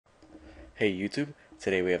Hey YouTube,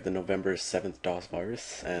 today we have the November 7th DOS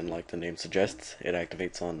virus, and like the name suggests, it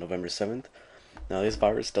activates on November 7th. Now this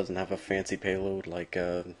virus doesn't have a fancy payload like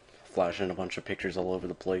flashing a bunch of pictures all over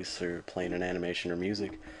the place or playing an animation or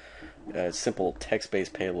music. It's simple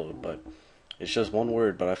text-based payload, but it's just one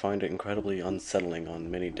word, but I find it incredibly unsettling on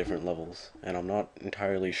many different levels, and I'm not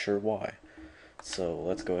entirely sure why. So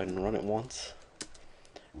let's go ahead and run it once.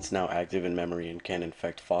 It's now active in memory and can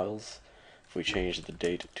infect files. If we change the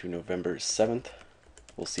date to November 7th,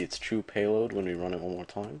 we'll see its true payload when we run it one more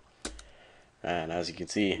time. And as you can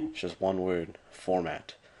see, it's just one word,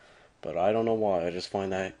 format. But I don't know why, I just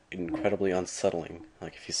find that incredibly unsettling.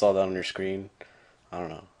 Like if you saw that on your screen, I don't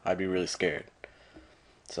know, I'd be really scared.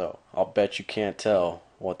 So I'll bet you can't tell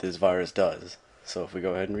what this virus does. So if we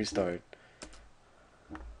go ahead and restart,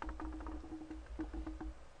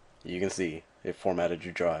 you can see it formatted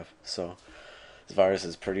your drive. So this virus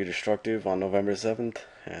is pretty destructive on November 7th,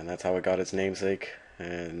 and that's how it got its namesake,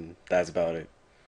 and that's about it.